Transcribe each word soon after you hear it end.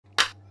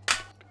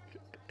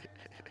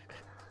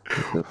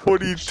The fucking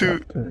 42,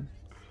 shotgun.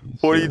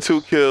 42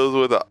 Jesus. kills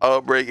with an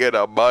Outbreak and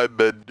a Mind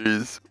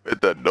Benders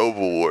with the Nova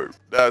Warp.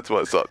 That's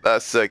what's up.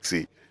 That's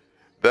sexy.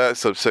 That's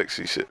some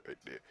sexy shit right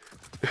there.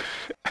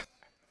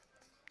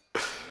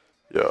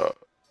 Yeah.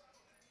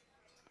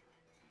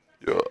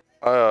 Yo,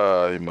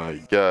 oh my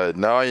god.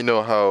 Now I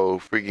know how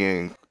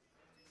freaking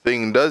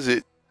thing does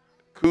it.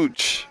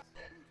 Cooch.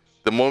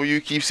 The moment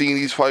you keep seeing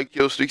these 5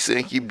 kill streaks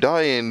and keep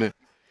dying,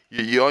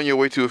 you're on your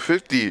way to a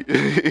 50.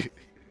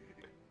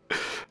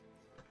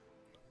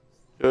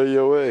 You're on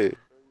your way.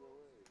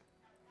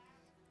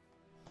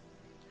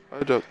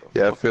 I don't.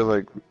 Yeah, I feel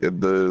like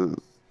the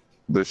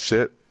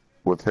shit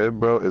with him,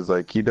 bro, is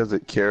like he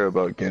doesn't care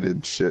about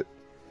getting shit.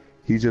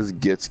 He just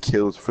gets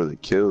kills for the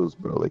kills,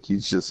 bro. Like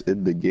he's just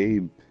in the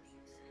game.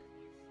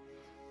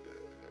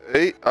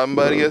 Hey, I'm You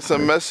about to know, get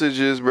some like,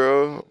 messages,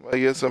 bro. I'm about to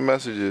get some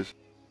messages.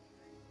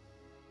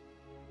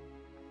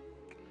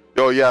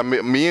 Yo, yeah,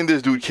 me and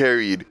this dude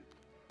carried.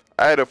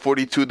 I had a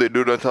 42. The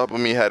dude on top of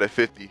me had a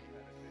 50.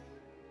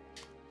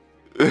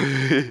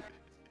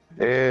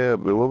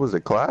 damn, what was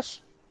it,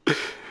 Clash?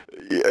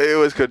 Yeah, it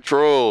was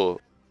control.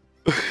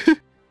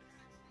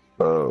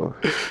 Oh,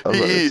 I was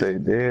about to say,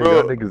 damn,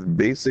 y'all Bro, niggas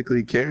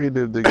basically carried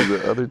them niggas.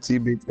 The other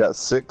teammates got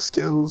 6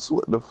 kills.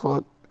 What the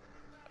fuck?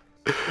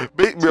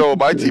 bro,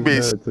 my I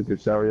teammates. took a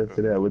shower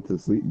yesterday. I went to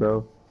sleep,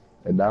 bro,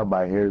 and now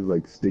my hair is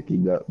like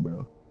sticking up,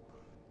 bro.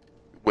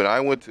 When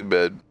I went to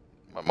bed,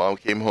 my mom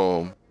came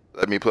home,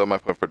 let me play on my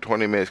phone for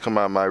 20 minutes, come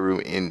out of my room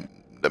in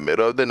the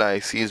middle of the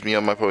night, sees me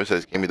on my phone, and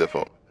says, "Give me the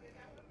phone."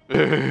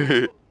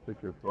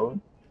 Took your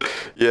phone?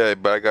 Yeah,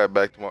 but I got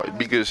back tomorrow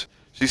because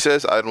she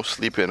says I don't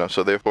sleep enough,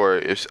 so therefore,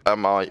 if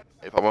I'm on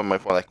my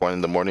phone like 1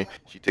 in the morning,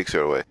 she takes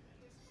it away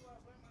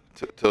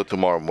till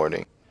tomorrow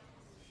morning.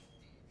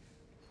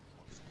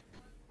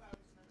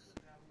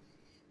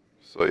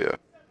 So yeah,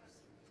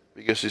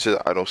 because she said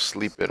I don't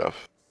sleep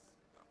enough.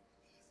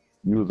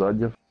 You was on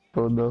your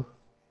phone though?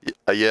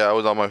 Yeah, I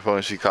was on my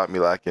phone. She caught me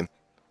lacking.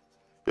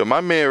 Yo,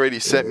 my man already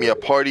sent me a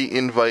party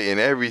invite and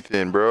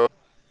everything, bro.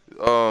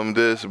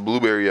 This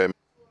blueberry.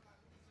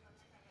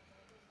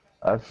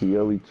 I see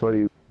only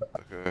 20.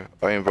 Okay,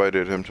 I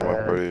invited him to my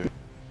party.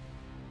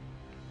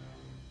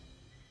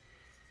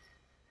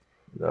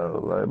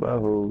 No, like my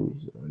hoes,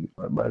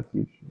 like my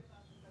future.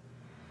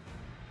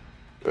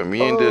 But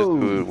me and this Oh,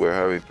 dude were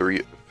having 3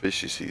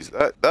 efficiencies.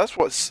 That's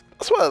what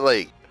I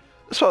like.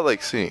 That's what I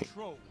like seeing.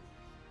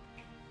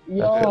 that's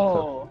tough.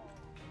 Yo,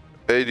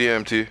 Hey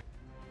DMT.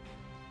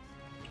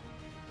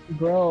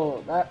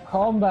 bro, that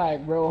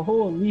comeback, bro.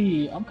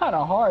 Holy, I'm kind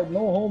of hard. No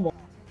homo.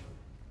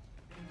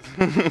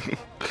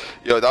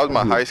 Yo, that was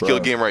my That's high skill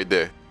fun. game right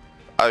there.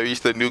 I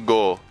reached a new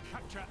goal.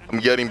 I'm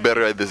getting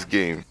better at this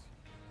game.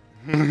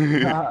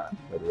 Like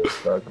Who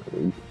said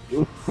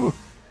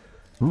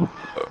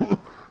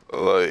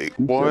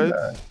what?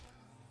 that?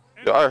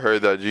 Yo, I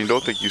heard that, Gene.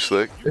 Don't think you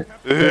slick.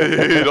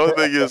 Don't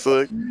think you're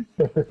slick.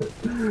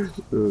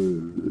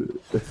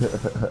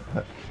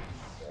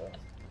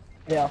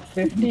 Yeah,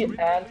 50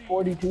 and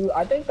 42.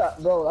 I think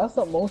that, bro, that's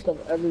the most I've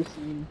ever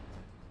seen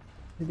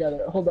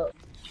together. Hold up.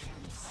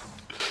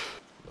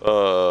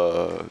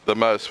 The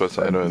maddest sweats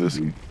I know in this.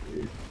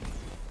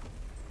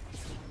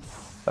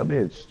 I mean,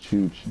 it's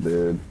Chooch,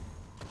 man.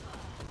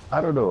 I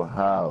don't know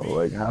how.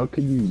 Like, how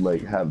can you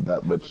like have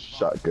that much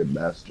shotgun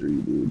mastery,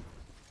 dude?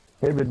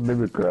 Him and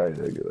Mimicry,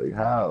 nigga. Like,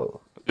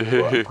 how?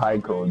 Well, pie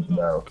cones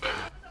now.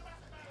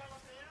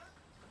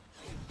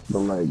 But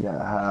like,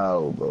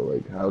 how, bro?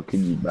 Like, how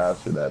can you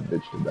master that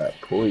bitch to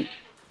that point?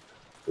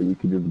 Where you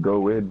can just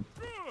go in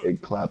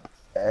and clap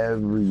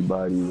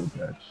everybody with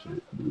that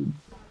shit, dude.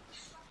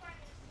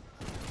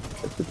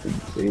 That's just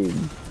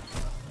insane.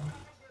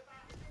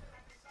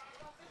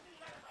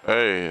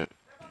 Hey,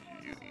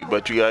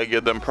 but you gotta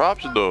give them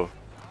props though.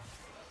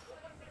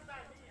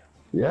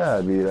 Yeah,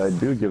 I mean, I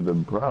do give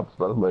them props,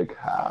 but I'm like,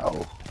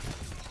 how?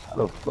 How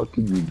the fuck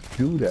can you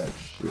do that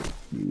shit,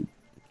 dude?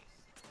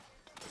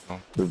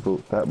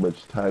 Devote that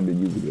much time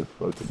in using a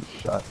fucking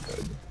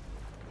shotgun.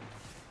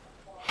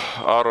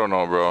 I don't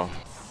know, bro.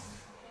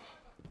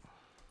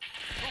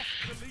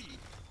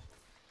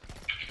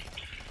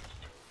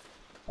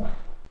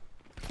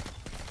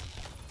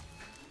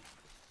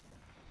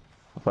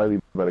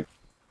 Finally, about a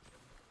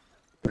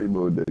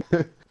remote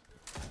it.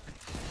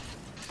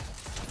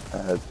 I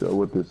had to.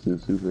 What this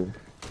is, super.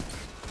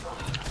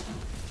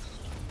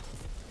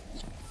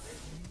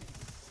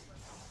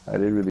 I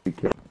didn't really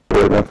care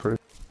at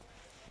first.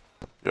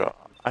 Yeah,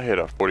 I hit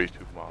a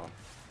 42 mile.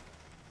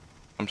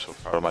 I'm so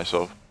proud of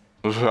myself.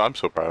 I'm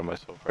so proud of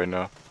myself right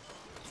now.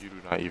 You do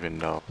not even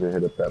know. To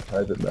hit up that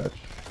private match.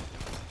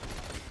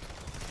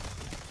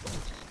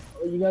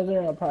 Oh, you guys are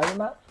in a private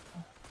match?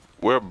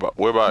 We're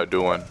about to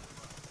do one,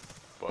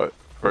 but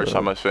first I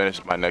must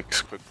finish my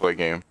next quick play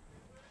game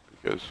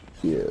because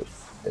Yeah.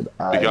 And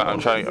I'm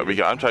trying to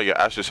get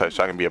ostracized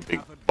so I can be a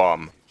big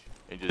bum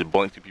and just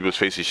blink to people's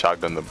faces,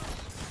 shotgun them.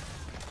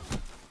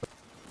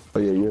 Oh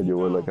yeah, you're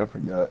doing like I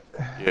forgot.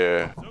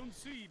 Yeah,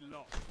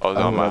 I was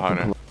on my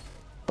hunter.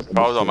 If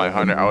I was on my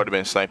hunter, I would have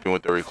been sniping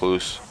with the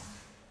recluse.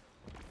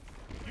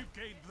 You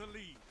gained the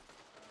lead.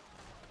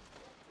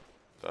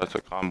 That's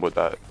a combo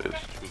that is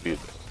truly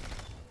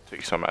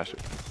takes some mastery.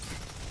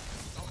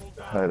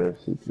 Hide our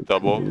secret.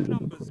 Double.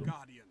 Numbers,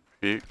 Guardian.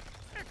 Peek.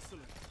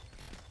 Excellent.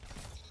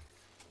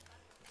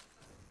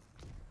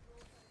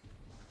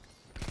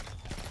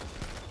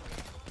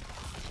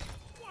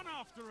 One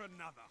after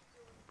another.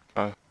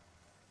 Uh,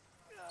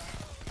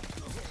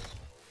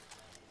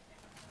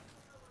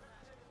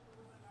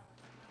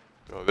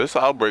 Yo, this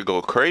outbreak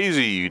go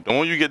crazy.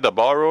 Don't you get the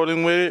ball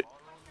rolling with it?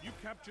 You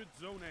captured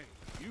Zone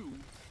A. You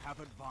have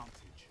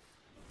advantage.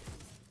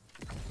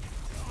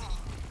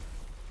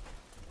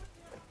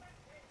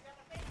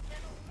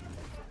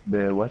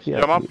 Man, why she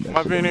Yeah, my- asking me that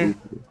my shit Vinny.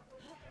 immediately?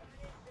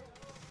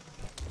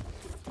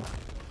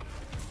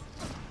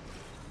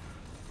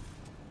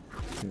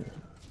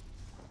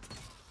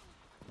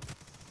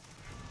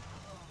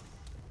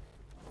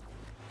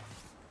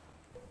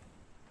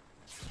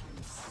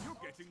 You're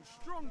getting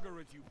stronger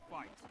as you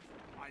fight.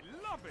 I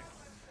love it.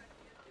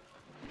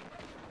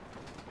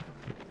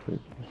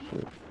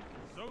 Shit.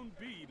 Zone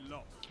B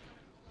lost.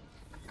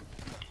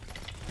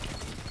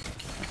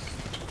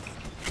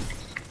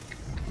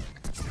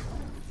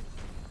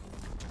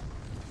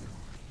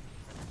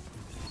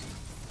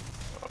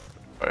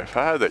 If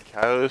I had the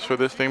catalyst for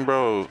this thing,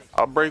 bro,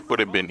 outbreak would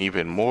have been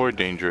even more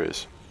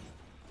dangerous.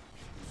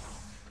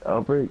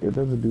 Outbreak, it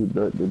doesn't do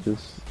nothing. It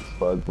just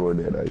spawns more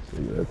than I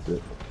say. That's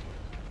it.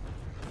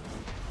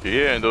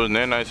 Yeah, and those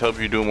nanites help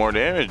you do more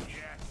damage.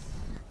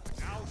 Yes.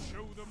 Now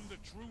show them the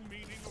true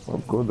meaning of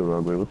I'm going the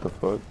wrong way. What the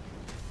fuck?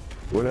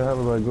 Where the hell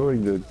am I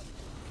going, dude?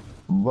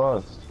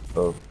 Bust.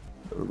 Oh,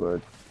 never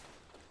mind.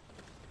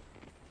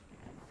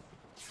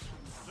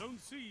 Zone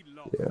C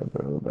lost. Yeah,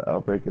 bro. The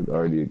outbreak is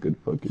already a good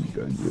fucking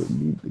gun. You don't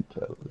need the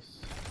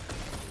catalyst.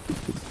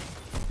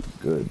 It's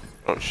good.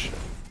 Oh shit.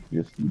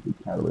 You just need the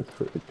catalyst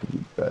for it to be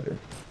better.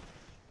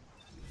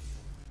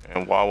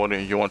 And why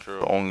wouldn't you want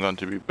your own gun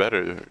to be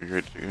better?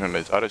 Your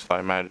this other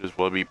side might as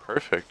well be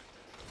perfect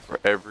for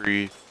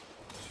every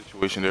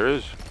situation there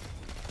is.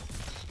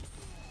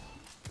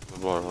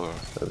 Blah, blah.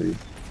 I mean,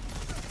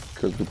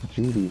 because with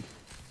Judy,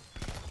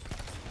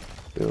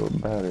 it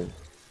don't matter.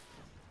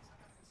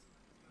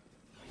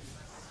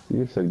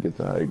 You said get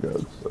to high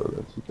ground, so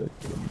that's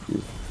exactly what I'm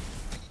doing.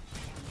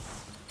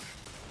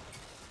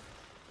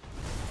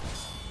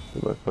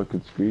 And my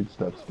fucking screen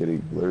stops getting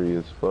blurry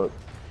as fuck.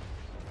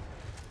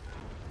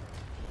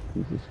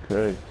 Jesus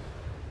Christ.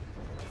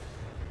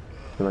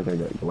 I feel like I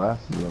got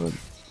glasses on.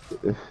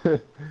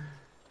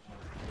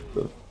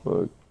 The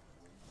fuck?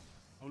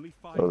 Only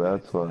 5 Oh,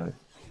 minutes that's why.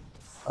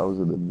 I was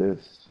in the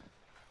mist.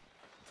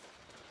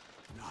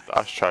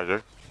 That's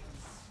tragic.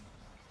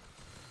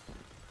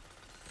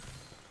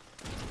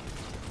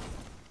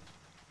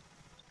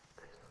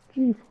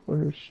 Gee,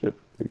 where's shit,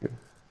 nigga?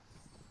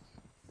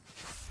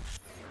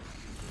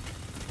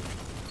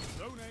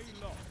 Zone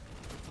A lost.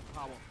 It's a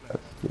power play.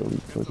 That's the only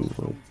Get those fucking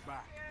one. zones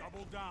back.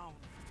 Double down.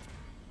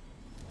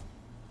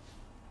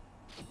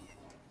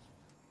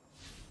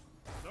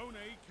 Zone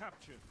A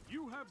captured.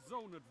 You have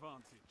zone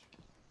advantage.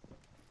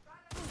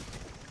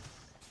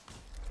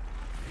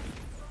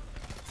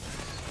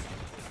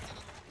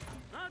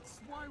 That's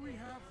why we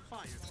have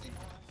fire team.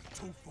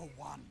 2 for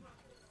 1.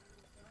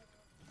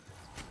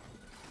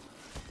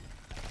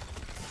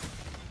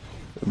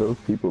 Those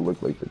people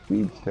look like the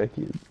Queen's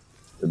techies.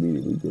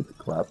 Immediately gets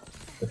clapped.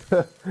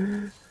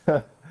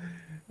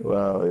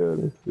 Wow, yeah,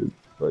 this is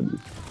funny.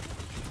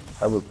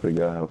 I would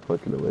figure out how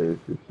fucking hilarious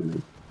this shit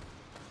is.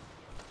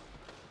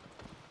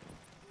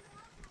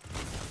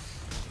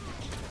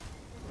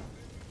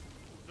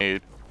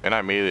 And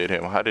I made it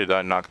him. How did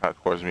that knock out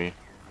towards me?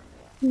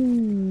 I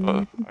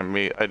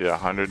did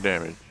 100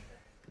 damage.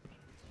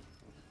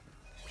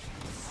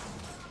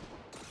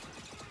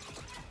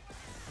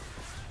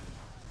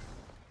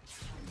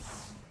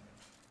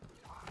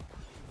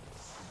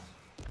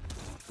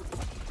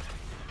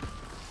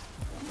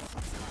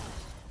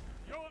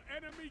 Your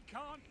enemy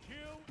can't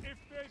kill if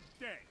they're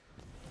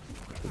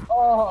dead.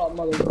 Oh,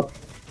 motherfucker.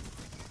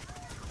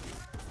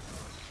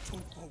 2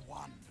 for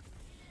 1.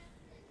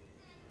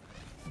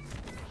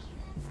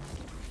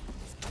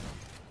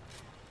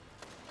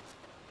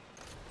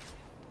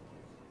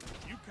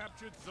 You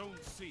captured Zone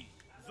C.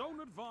 Zone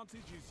advantage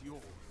is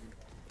yours.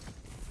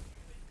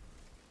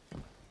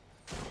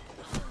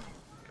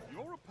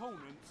 Your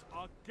opponents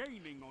are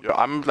gaining on Yo,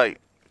 I'm like,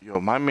 yo,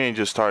 my man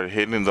just started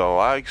hitting the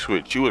lag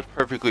switch. He was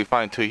perfectly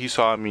fine till he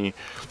saw me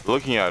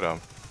looking at him.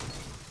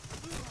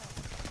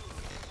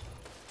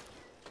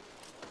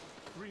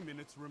 3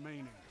 minutes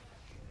remaining.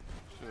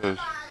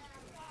 Just,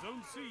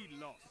 Zone C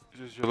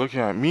lost. you're looking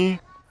at me?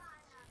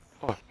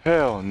 Oh,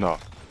 hell no.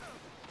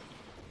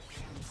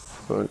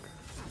 Fuck.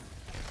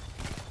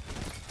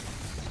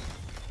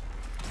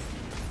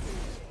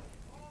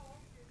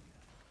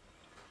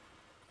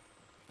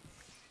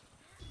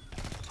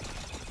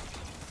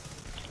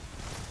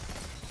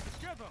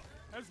 Together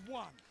as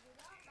one.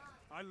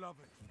 I love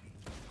it.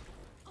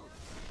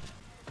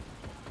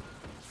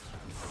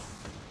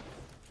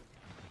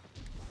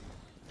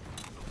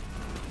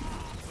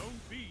 Zone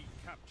B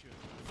captured.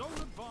 Zone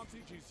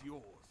advantage is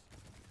yours.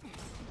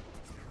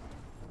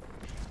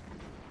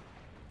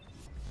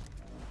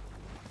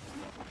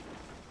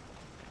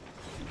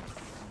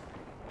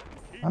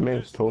 I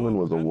mean, Tolan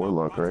was a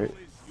warlock, right?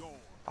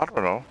 I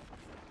don't know.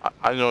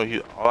 I know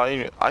he.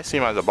 I see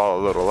him as about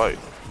a little light,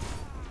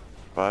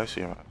 but I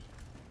see him as.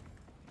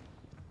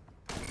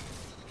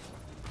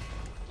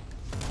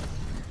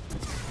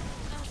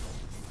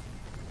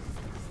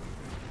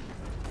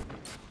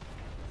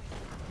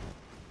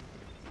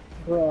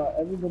 Bruh,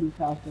 everybody's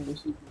passing the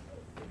super.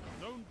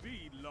 Zone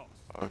B lost.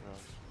 Okay.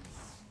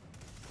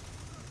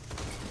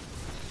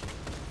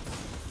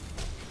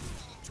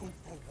 2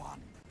 for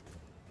 1.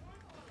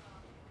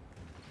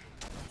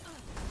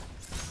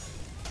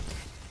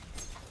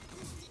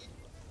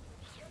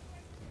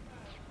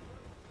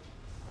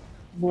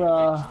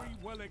 Bruh. Very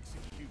well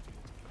executed.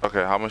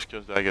 Okay, how much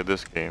kills did I get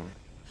this game?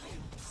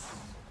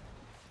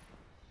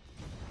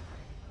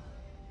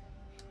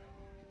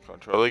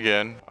 Control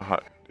again.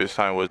 This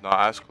time was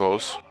not as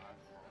close.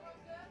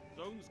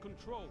 Zones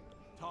controlled.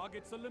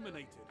 Targets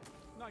eliminated.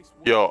 Nice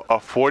work. Yo, a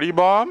 40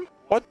 bomb?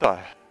 What the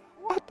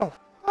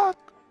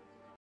fuck?